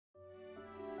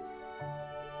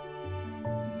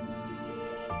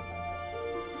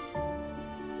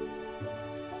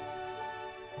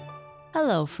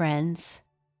Hello, friends,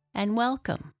 and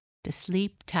welcome to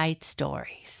Sleep Tight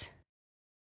Stories.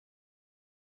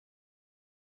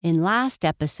 In last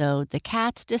episode, the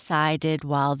cats decided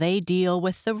while they deal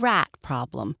with the rat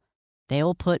problem,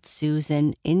 they'll put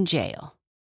Susan in jail.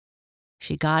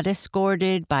 She got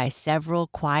escorted by several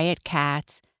quiet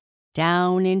cats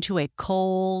down into a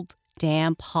cold,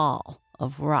 damp hall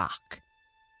of rock,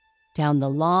 down the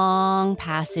long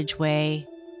passageway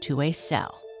to a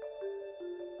cell.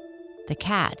 The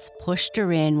cats pushed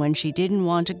her in when she didn't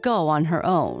want to go on her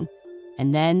own,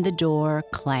 and then the door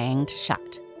clanged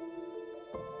shut.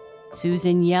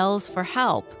 Susan yells for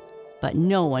help, but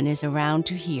no one is around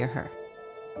to hear her.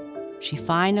 She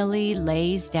finally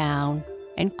lays down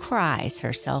and cries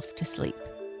herself to sleep.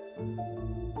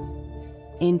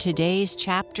 In today's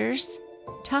chapters,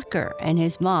 Tucker and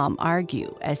his mom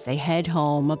argue as they head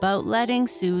home about letting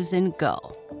Susan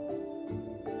go.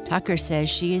 Tucker says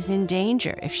she is in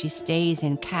danger if she stays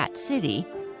in Cat City,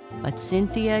 but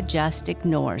Cynthia just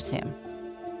ignores him.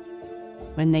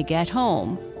 When they get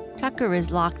home, Tucker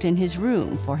is locked in his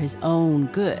room for his own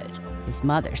good, his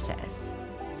mother says.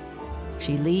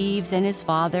 She leaves and his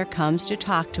father comes to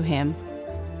talk to him,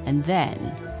 and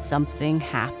then something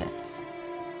happens.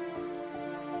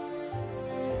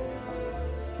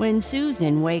 When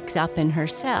Susan wakes up in her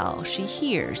cell, she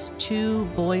hears two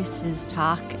voices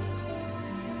talking.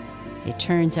 It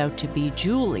turns out to be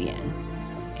Julian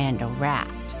and a rat.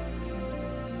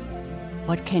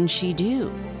 What can she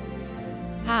do?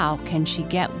 How can she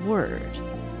get word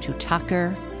to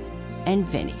Tucker and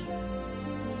Vinny?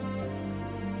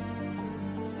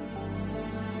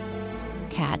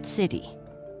 Cat City,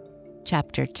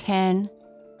 Chapter 10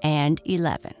 and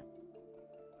 11.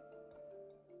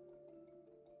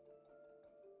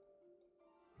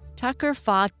 Tucker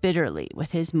fought bitterly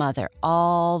with his mother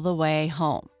all the way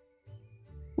home.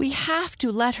 "We have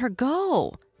to let her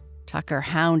go," Tucker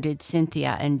hounded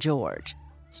Cynthia and George,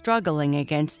 struggling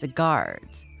against the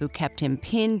guards who kept him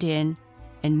pinned in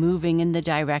and moving in the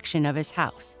direction of his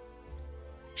house.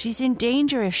 "She's in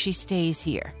danger if she stays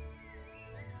here."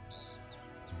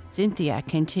 Cynthia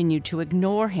continued to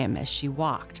ignore him as she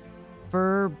walked,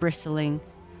 fur bristling,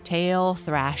 tail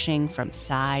thrashing from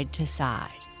side to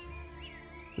side.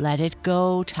 "Let it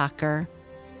go, Tucker,"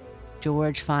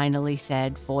 George finally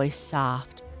said, voice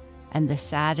soft, and the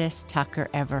saddest Tucker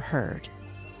ever heard.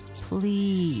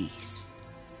 "Please."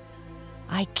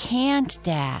 "I can't,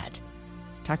 Dad,"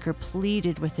 Tucker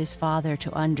pleaded with his father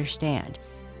to understand.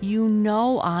 "You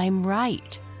know I'm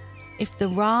right. If the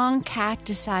wrong cat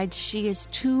decides she is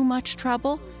too much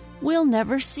trouble, we'll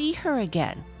never see her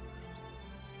again."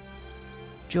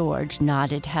 George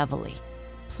nodded heavily.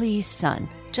 "Please, son,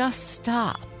 just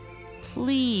stop.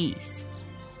 Please."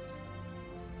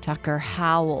 Tucker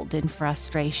howled in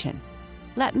frustration.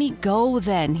 "Let me go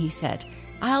then," he said.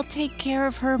 "I'll take care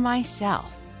of her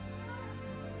myself."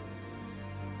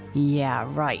 "Yeah,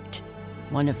 right,"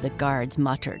 one of the guards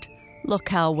muttered. "Look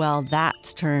how well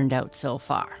that's turned out so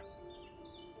far."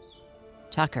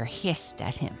 Tucker hissed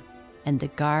at him, and the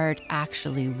guard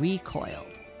actually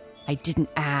recoiled. "I didn't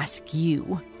ask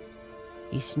you,"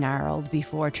 he snarled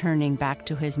before turning back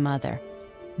to his mother.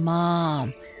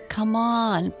 "Mom, come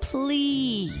on,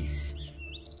 please."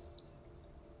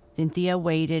 Cynthia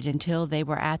waited until they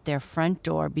were at their front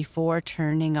door before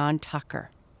turning on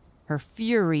Tucker, her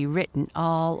fury written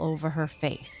all over her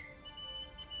face.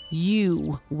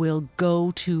 "You will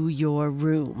go to your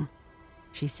room,"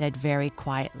 she said very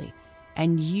quietly,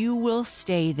 "and you will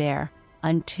stay there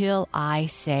until I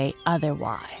say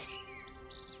otherwise."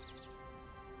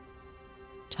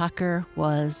 Tucker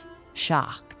was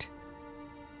shocked.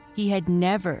 He had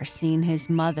never seen his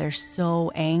mother so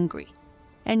angry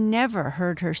and never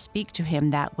heard her speak to him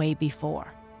that way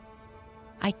before.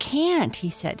 "I can't," he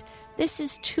said. "This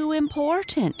is too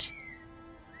important."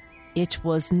 "It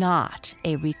was not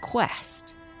a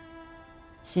request,"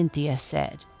 Cynthia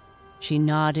said. She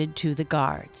nodded to the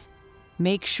guards.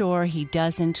 "Make sure he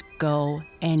doesn't go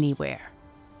anywhere."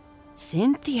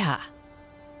 "Cynthia!"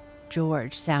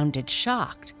 George sounded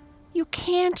shocked. "You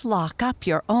can't lock up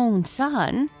your own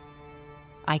son."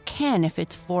 "I can if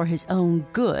it's for his own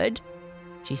good,"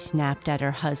 she snapped at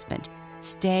her husband.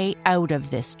 "Stay out of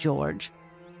this, George."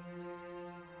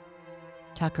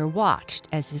 Tucker watched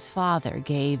as his father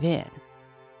gave in.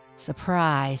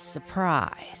 Surprise,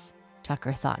 surprise,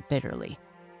 Tucker thought bitterly.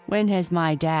 When has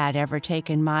my dad ever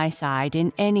taken my side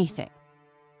in anything?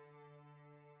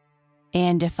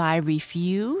 "And if I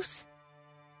refuse?"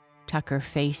 Tucker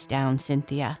faced down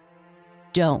Cynthia.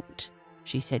 "Don't,"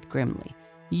 she said grimly.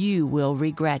 "You will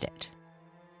regret it."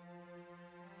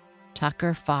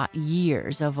 Tucker fought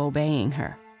years of obeying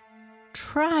her.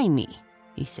 "Try me,"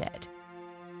 he said.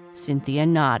 Cynthia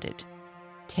nodded.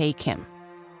 "Take him."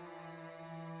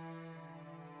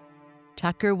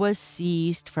 Tucker was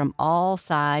seized from all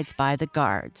sides by the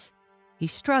guards. He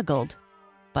struggled,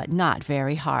 but not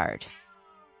very hard.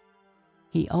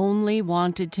 He only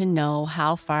wanted to know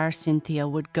how far Cynthia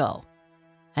would go,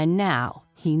 and now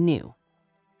he knew.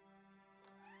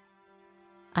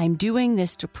 "I'm doing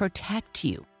this to protect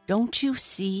you, don't you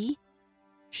see?"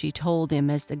 she told him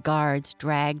as the guards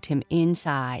dragged him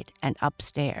inside and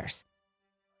upstairs.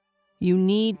 "You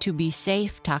need to be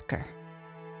safe, Tucker."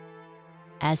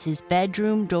 As his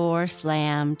bedroom door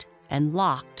slammed and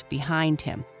locked behind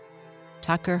him,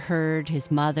 Tucker heard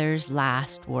his mother's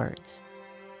last words.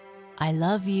 "I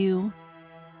love you,"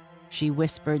 she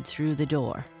whispered through the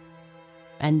door.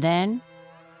 And then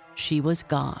she was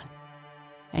gone,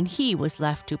 and he was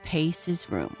left to pace his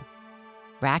room,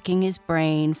 racking his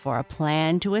brain for a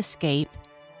plan to escape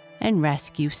and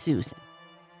rescue Susan.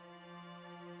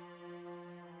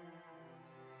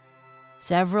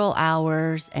 Several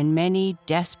hours and many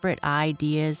desperate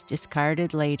ideas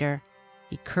discarded later,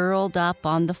 he curled up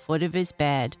on the foot of his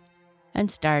bed and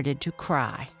started to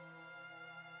cry.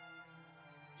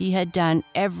 He had done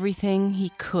everything he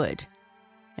could,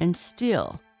 and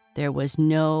still there was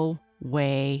no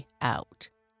way out.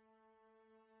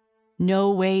 No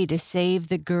way to save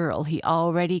the girl he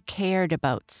already cared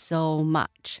about so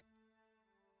much.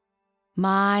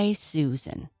 My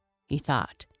Susan, he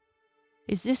thought.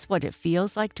 Is this what it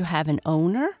feels like to have an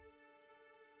owner?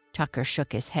 Tucker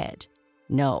shook his head.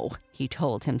 No, he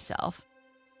told himself.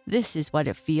 This is what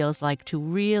it feels like to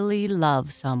really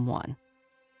love someone.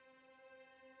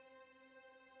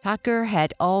 Tucker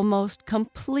had almost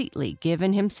completely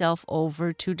given himself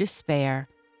over to despair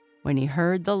when he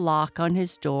heard the lock on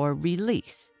his door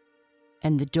release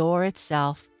and the door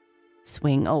itself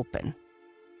swing open.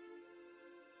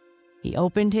 He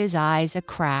opened his eyes a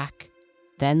crack,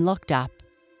 then looked up,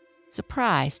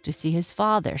 surprised to see his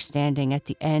father standing at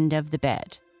the end of the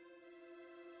bed.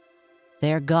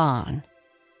 "They're gone,"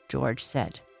 George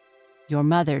said. "Your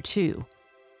mother, too.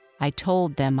 I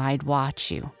told them I'd watch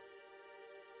you."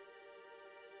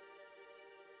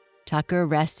 Tucker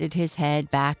rested his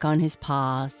head back on his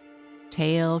paws,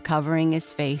 tail covering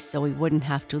his face so he wouldn't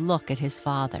have to look at his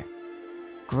father.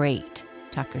 "Great,"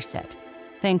 Tucker said.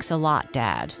 "Thanks a lot,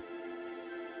 Dad."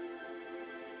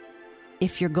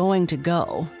 "If you're going to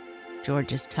go,"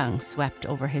 George's tongue swept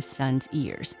over his son's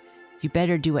ears, "you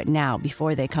better do it now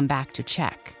before they come back to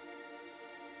check."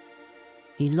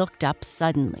 He looked up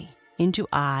suddenly into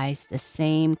eyes the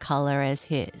same color as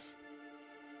his.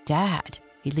 "Dad,"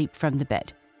 he leaped from the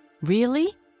bed.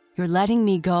 "Really? You're letting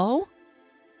me go?"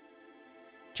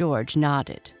 George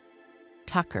nodded.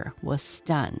 Tucker was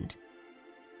stunned.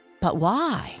 "But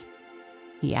why?"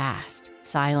 he asked,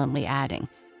 silently adding,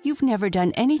 "You've never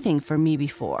done anything for me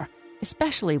before,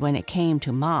 especially when it came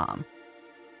to Mom."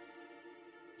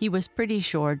 He was pretty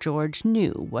sure George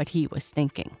knew what he was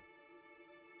thinking.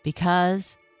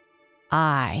 "Because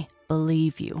I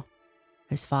believe you,"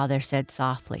 his father said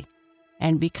softly,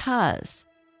 "and because,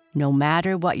 no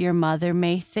matter what your mother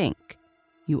may think,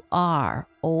 you are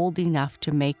old enough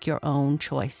to make your own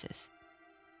choices."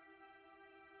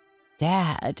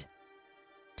 "Dad,"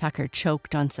 Tucker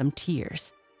choked on some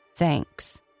tears.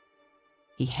 "Thanks."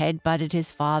 He head-butted his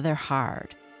father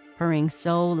hard, purring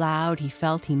so loud he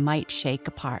felt he might shake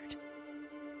apart.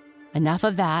 "Enough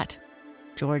of that,"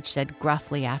 George said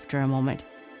gruffly after a moment.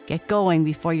 "Get going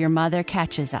before your mother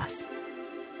catches us."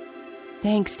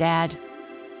 "Thanks, Dad."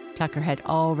 Tucker had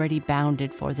already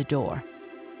bounded for the door.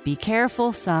 "Be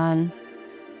careful, son,"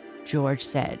 George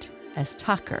said as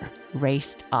Tucker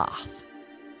raced off.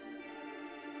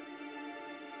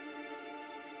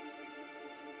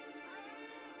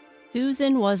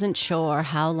 Susan wasn't sure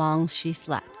how long she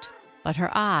slept, but her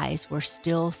eyes were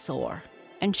still sore,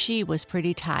 and she was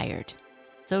pretty tired,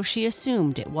 so she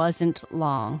assumed it wasn't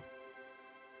long.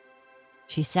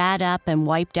 She sat up and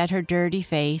wiped at her dirty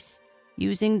face,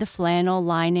 using the flannel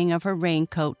lining of her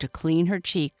raincoat to clean her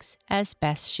cheeks as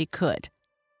best she could.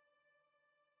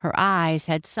 Her eyes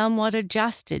had somewhat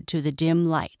adjusted to the dim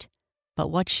light, but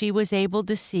what she was able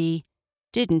to see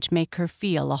didn't make her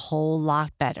feel a whole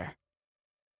lot better.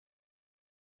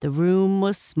 The room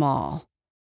was small,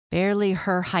 barely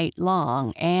her height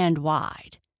long and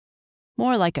wide,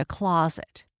 more like a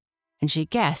closet, and she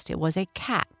guessed it was a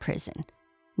cat prison,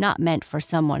 not meant for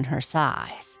someone her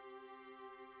size.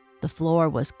 The floor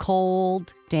was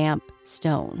cold, damp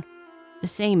stone, the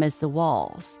same as the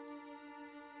walls.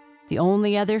 The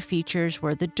only other features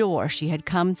were the door she had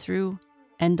come through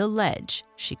and the ledge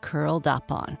she curled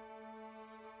up on.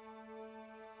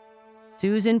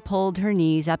 Susan pulled her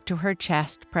knees up to her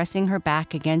chest, pressing her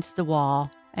back against the wall,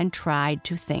 and tried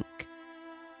to think.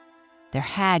 There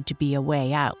had to be a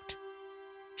way out.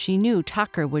 She knew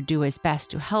Tucker would do his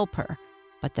best to help her,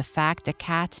 but the fact the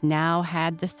cats now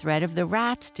had the threat of the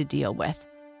rats to deal with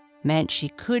meant she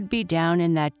could be down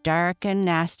in that dark and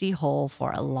nasty hole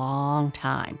for a long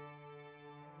time.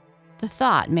 The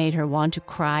thought made her want to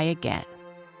cry again,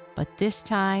 but this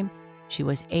time she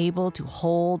was able to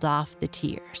hold off the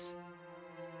tears.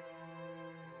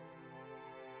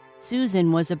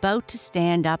 Susan was about to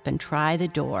stand up and try the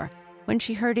door when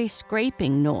she heard a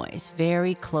scraping noise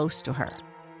very close to her.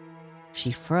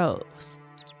 She froze.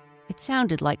 It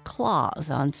sounded like claws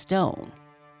on stone.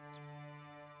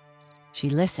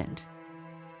 She listened,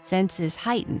 senses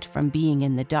heightened from being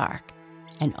in the dark,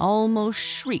 and almost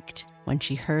shrieked when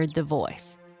she heard the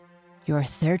voice. "You're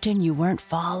certain you weren't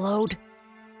followed?"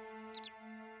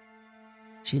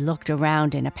 She looked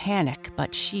around in a panic,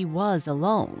 but she was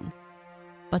alone.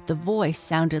 But the voice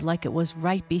sounded like it was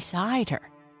right beside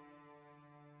her.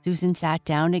 Susan sat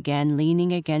down again,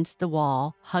 leaning against the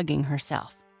wall, hugging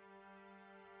herself.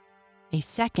 A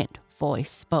second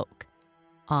voice spoke.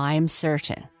 "I'm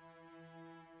certain."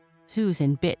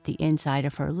 Susan bit the inside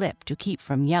of her lip to keep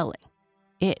from yelling.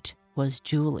 It was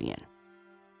Julian.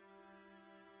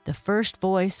 The first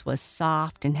voice was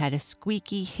soft and had a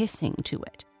squeaky hissing to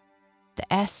it.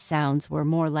 The S sounds were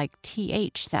more like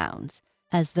TH sounds,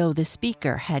 as though the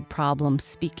speaker had problems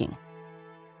speaking.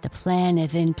 "The plan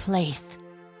is in place,"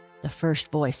 the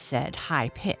first voice said,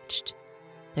 high-pitched.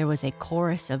 There was a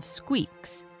chorus of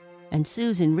squeaks, and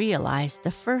Susan realized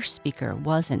the first speaker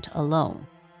wasn't alone.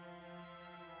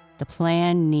 "The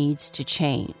plan needs to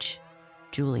change,"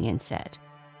 Julian said.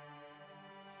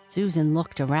 Susan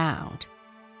looked around.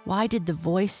 Why did the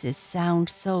voices sound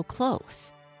so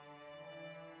close?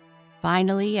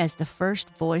 Finally, as the first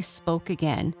voice spoke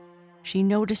again, she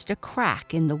noticed a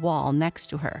crack in the wall next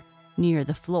to her, near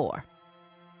the floor.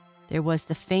 There was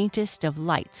the faintest of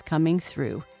lights coming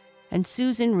through, and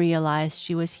Susan realized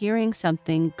she was hearing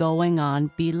something going on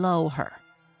below her.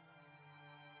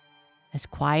 As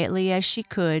quietly as she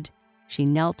could, she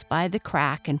knelt by the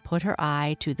crack and put her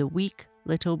eye to the weak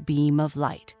little beam of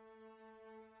light.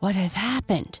 "What has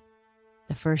happened?"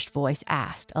 the first voice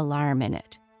asked, alarm in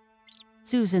it.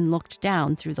 Susan looked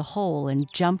down through the hole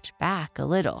and jumped back a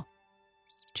little.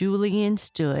 Julian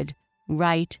stood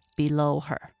right below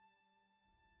her.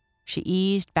 She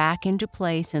eased back into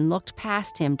place and looked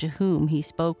past him to whom he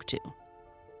spoke to.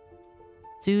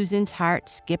 Susan's heart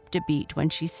skipped a beat when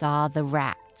she saw the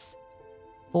rats.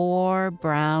 4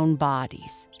 brown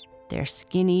bodies, their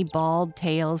skinny, bald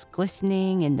tails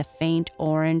glistening in the faint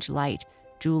orange light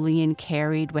Julian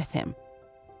carried with him.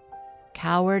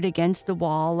 Cowered against the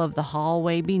wall of the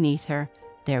hallway beneath her,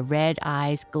 their red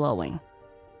eyes glowing.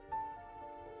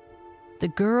 "The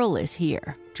girl is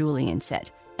here," Julian said,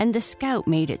 "and the scout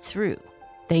made it through.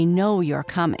 They know you're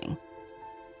coming."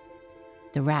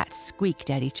 The rats squeaked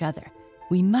at each other.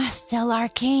 "We must tell our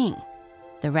king,"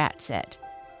 the rat said.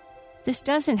 "This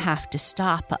doesn't have to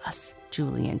stop us,"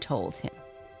 Julian told him.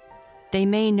 "They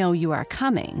may know you are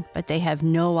coming, but they have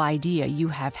no idea you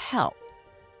have help.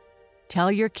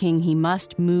 Tell your king he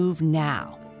must move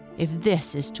now, if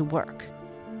this is to work."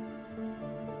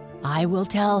 "I will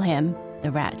tell him,"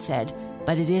 the rat said,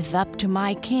 "but it is up to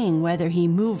my king whether he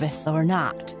moveth or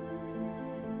not."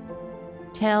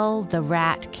 "Tell the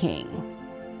rat king,"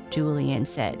 Julian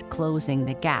said, closing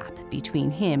the gap between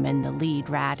him and the lead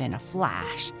rat in a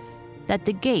flash, "that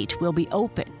the gate will be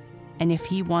open, and if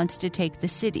he wants to take the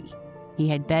city, he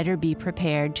had better be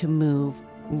prepared to move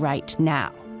right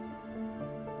now."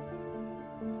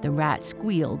 The rat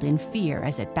squealed in fear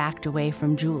as it backed away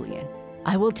from Julian.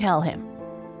 "I will tell him,"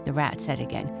 the rat said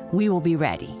again. "We will be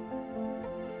ready."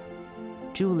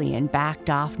 Julian backed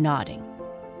off, nodding.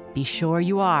 "Be sure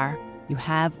you are. You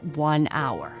have 1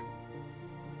 hour."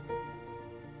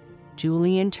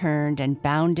 Julian turned and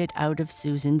bounded out of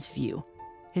Susan's view,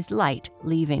 his light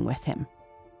leaving with him.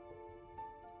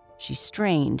 She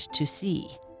strained to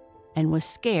see, and was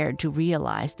scared to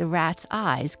realize the rat's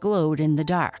eyes glowed in the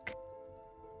dark.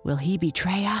 "Will he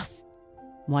betray us?"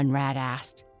 one rat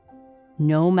asked.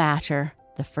 "No matter,"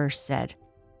 the first said.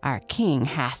 "Our king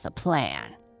hath a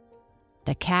plan.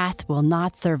 The cat will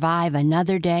not survive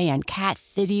another day, and Cat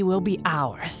City will be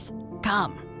ours.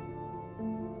 Come."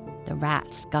 The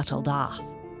rat scuttled off.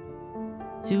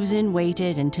 Susan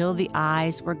waited until the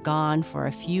eyes were gone for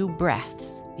a few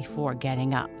breaths before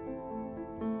getting up.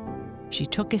 She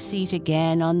took a seat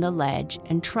again on the ledge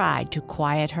and tried to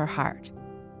quiet her heart.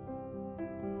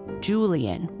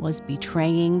 Julian was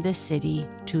betraying the city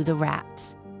to the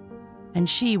rats. and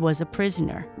she was a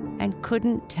prisoner and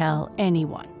couldn't tell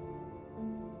anyone.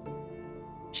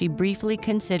 She briefly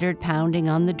considered pounding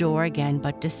on the door again,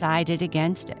 but decided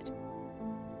against it.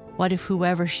 What if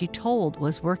whoever she told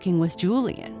was working with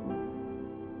Julian?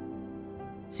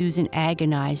 Susan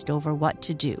agonized over what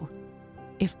to do.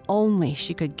 If only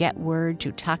she could get word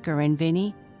to Tucker and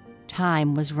Vinny.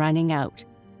 Time was running out,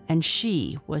 and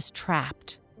she was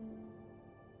trapped.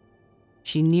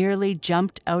 She nearly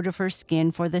jumped out of her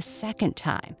skin for the second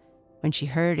time when she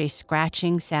heard a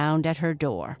scratching sound at her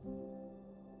door.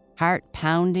 Heart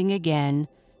pounding again,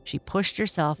 she pushed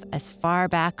herself as far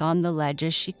back on the ledge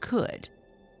as she could,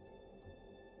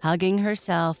 hugging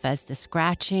herself as the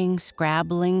scratching,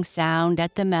 scrabbling sound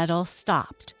at the metal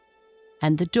stopped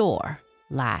and the door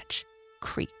latch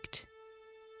creaked.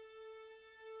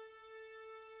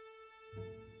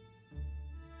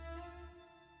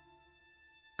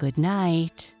 Good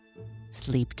night.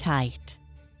 Sleep tight.